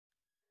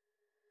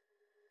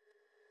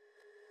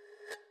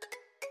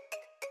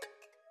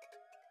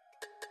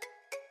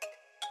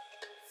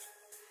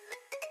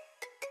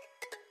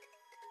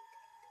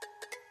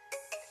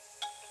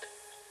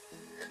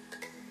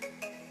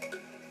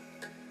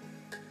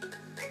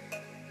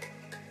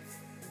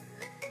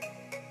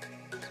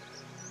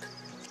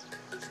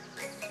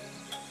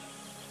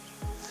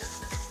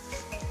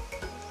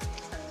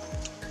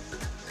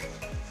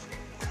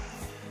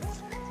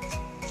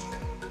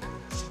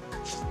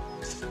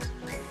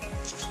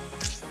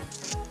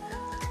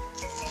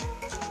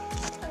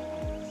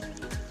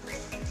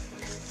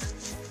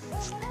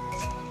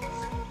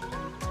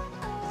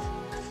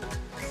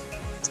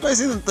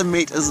amazing that the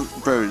meat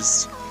isn't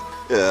bruised.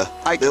 Yeah,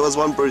 there was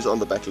one bruise on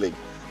the back leg.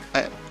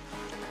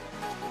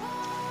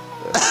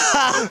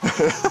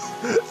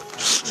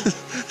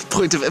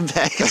 Point of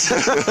impact.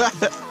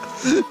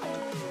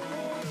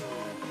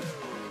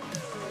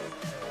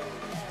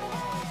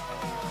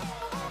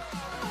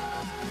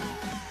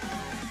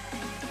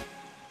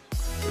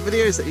 The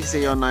videos that you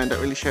see online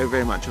don't really show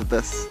very much of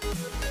this.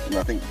 And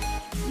I think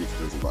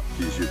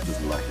YouTube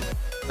doesn't like it.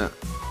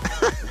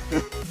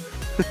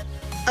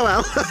 Oh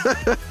well. I'm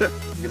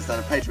gonna start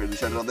a Patreon and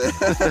show it on there.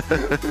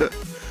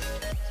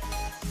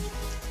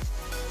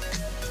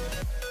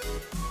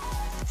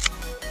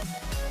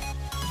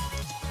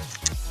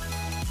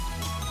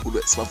 Oh,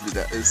 that's lovely,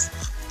 that is.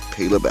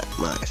 Peel it back,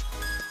 mate.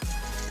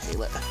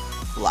 Peel it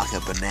like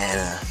a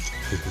banana.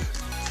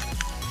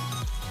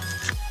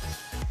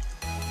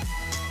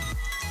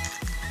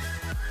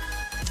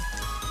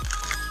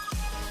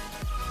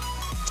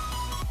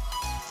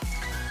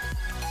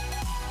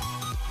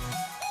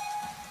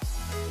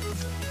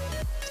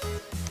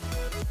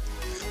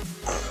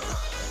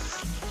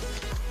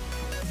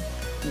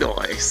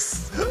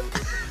 Nice.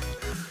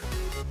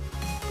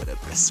 Bit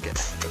of brisket.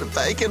 Bit of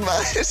bacon,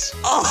 mate.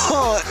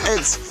 Oh,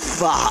 it's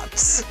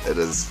fat. It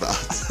is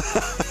fat.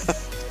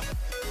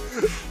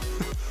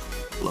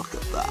 Look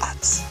at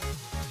that.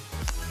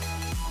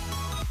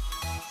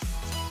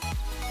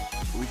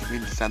 We can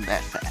really stand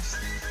that fat.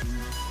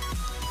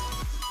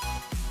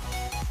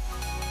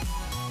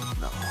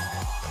 No.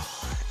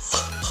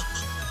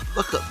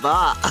 Look at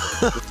that.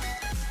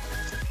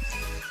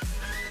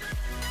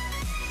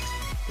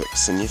 Bit of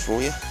sinew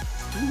for you.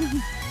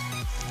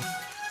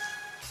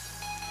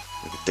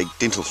 Make a big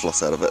dental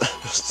floss out of it.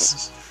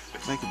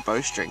 Make a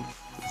bowstring.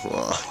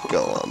 Oh,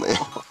 go on there.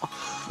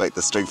 Make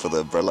the string for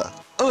the umbrella.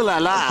 Ooh la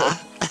la.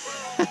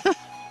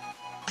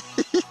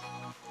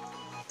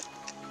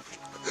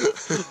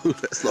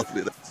 That's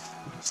lovely.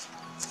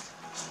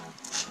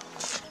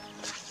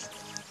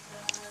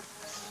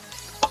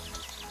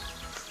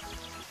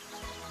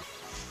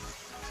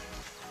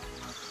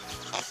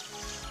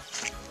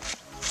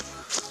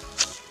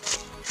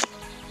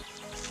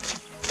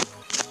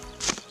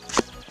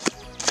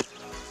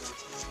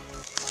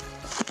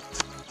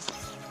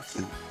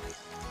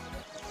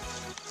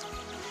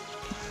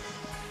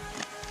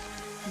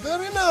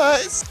 Very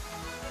nice.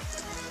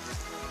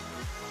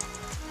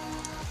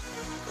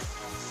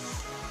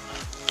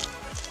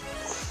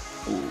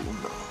 Ooh,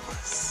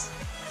 nice.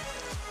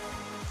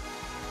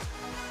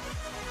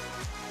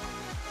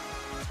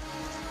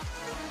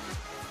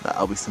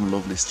 That'll be some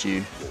lovely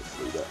stew.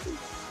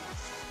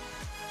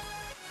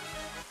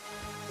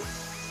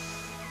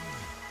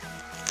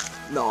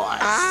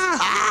 Nice.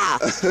 Ah!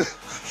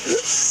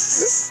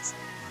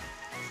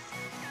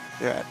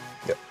 You're right.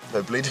 Yep,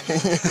 no bleeding.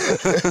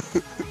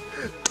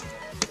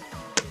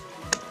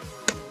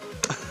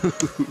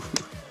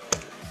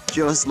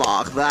 Just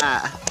like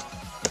that.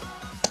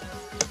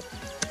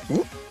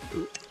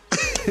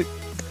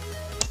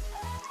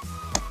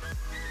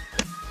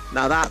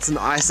 Now that's an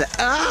ice.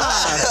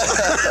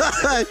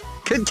 Ah!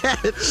 Good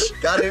catch.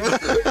 Got him.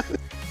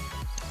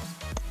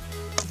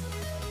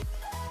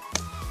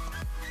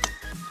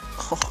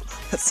 Oh,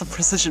 that's some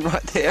precision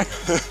right there.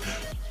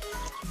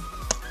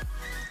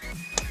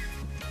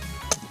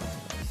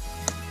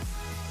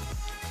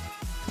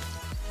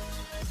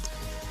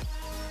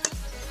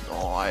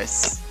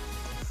 Nice.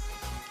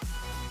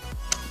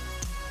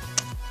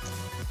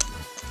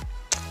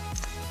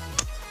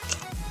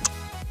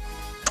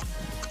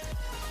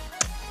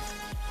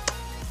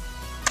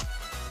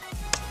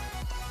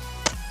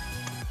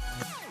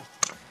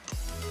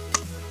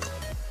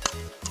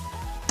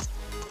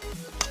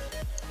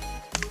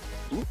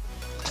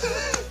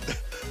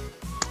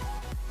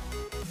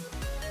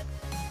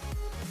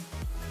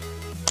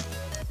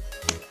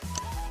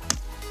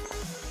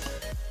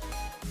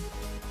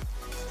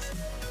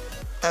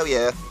 Oh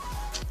yeah.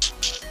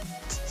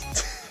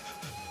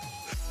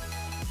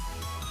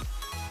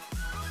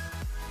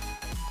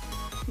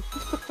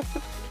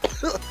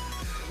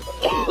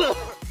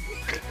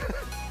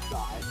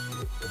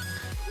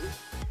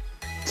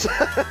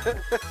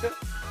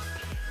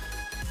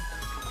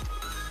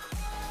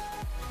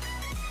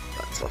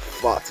 That's a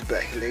fat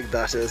back leg,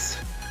 that is.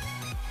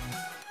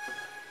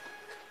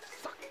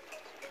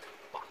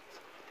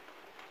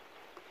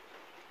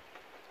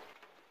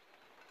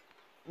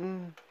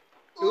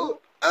 Ooh.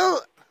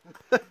 Oh.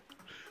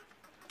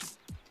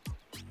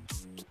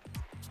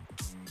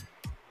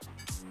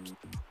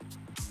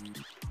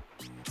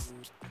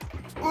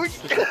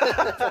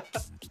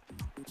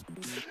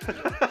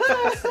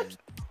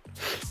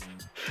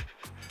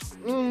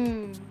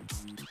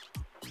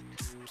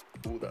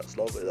 Ooh, that's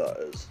lovely, that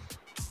is.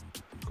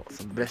 Got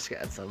some biscuit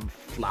and some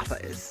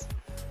fluffies.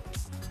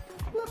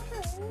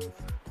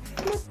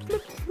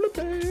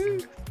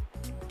 Fluffy.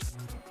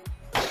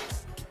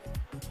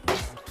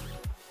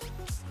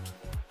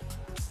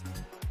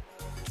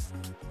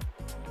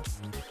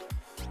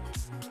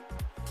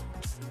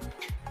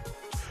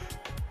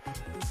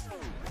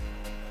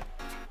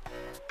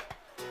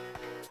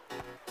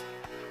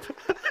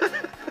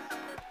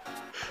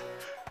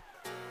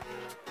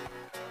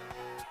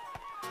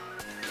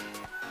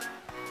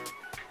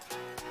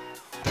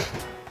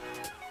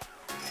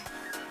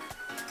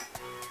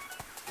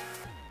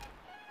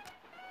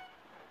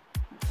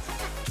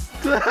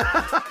 Maybe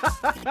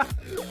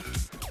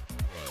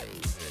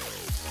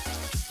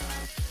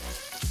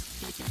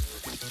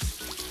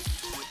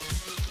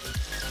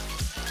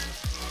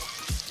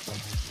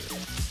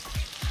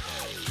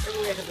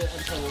wait a bit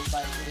until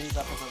like it heats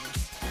up or something.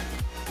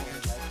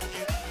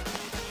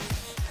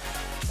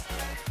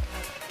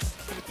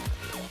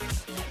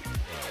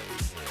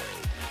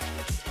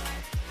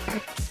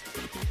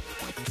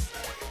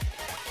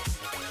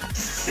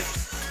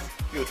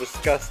 You're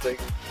disgusting.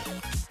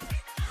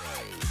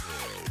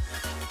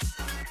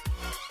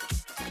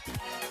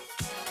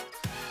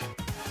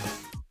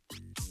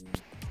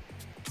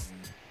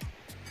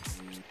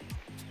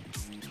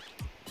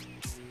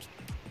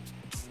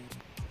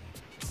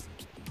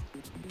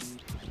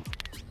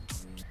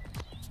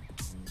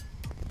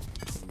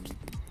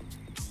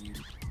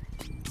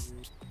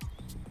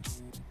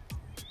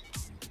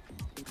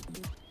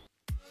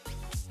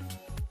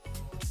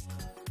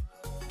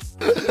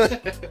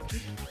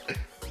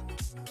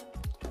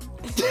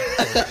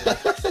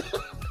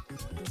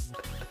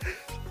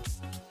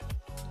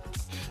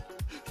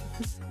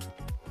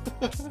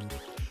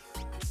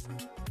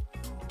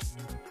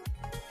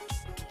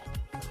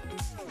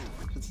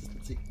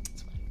 Consistency.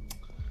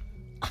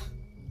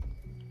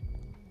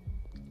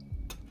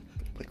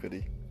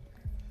 Liquidy.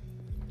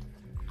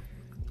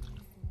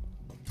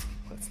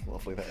 That's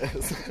lovely, that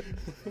is.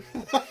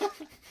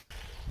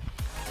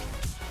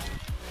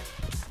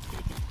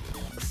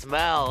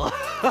 Smell.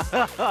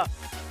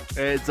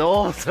 It's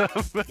awesome.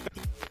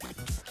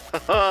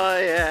 Oh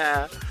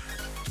yeah.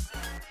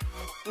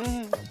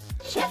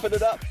 Chopping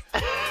it up.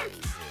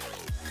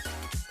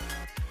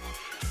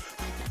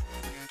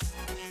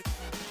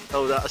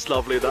 Oh, that's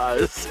lovely, that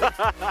is.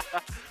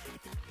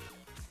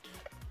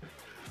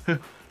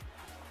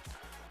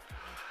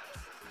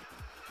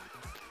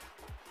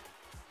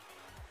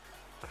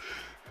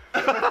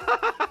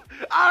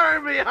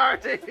 Army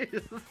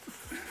hearties!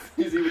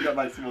 He's even got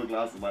my small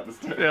glass of my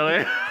mistake.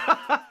 Really?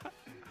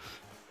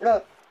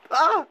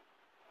 Ah!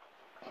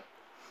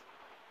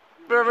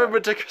 Remember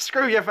to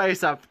screw your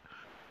face up.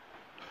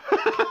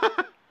 Let's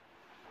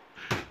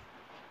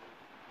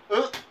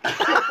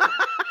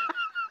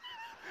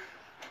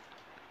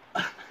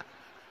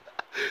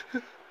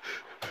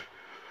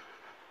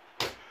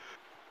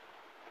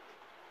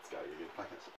go, you get packets.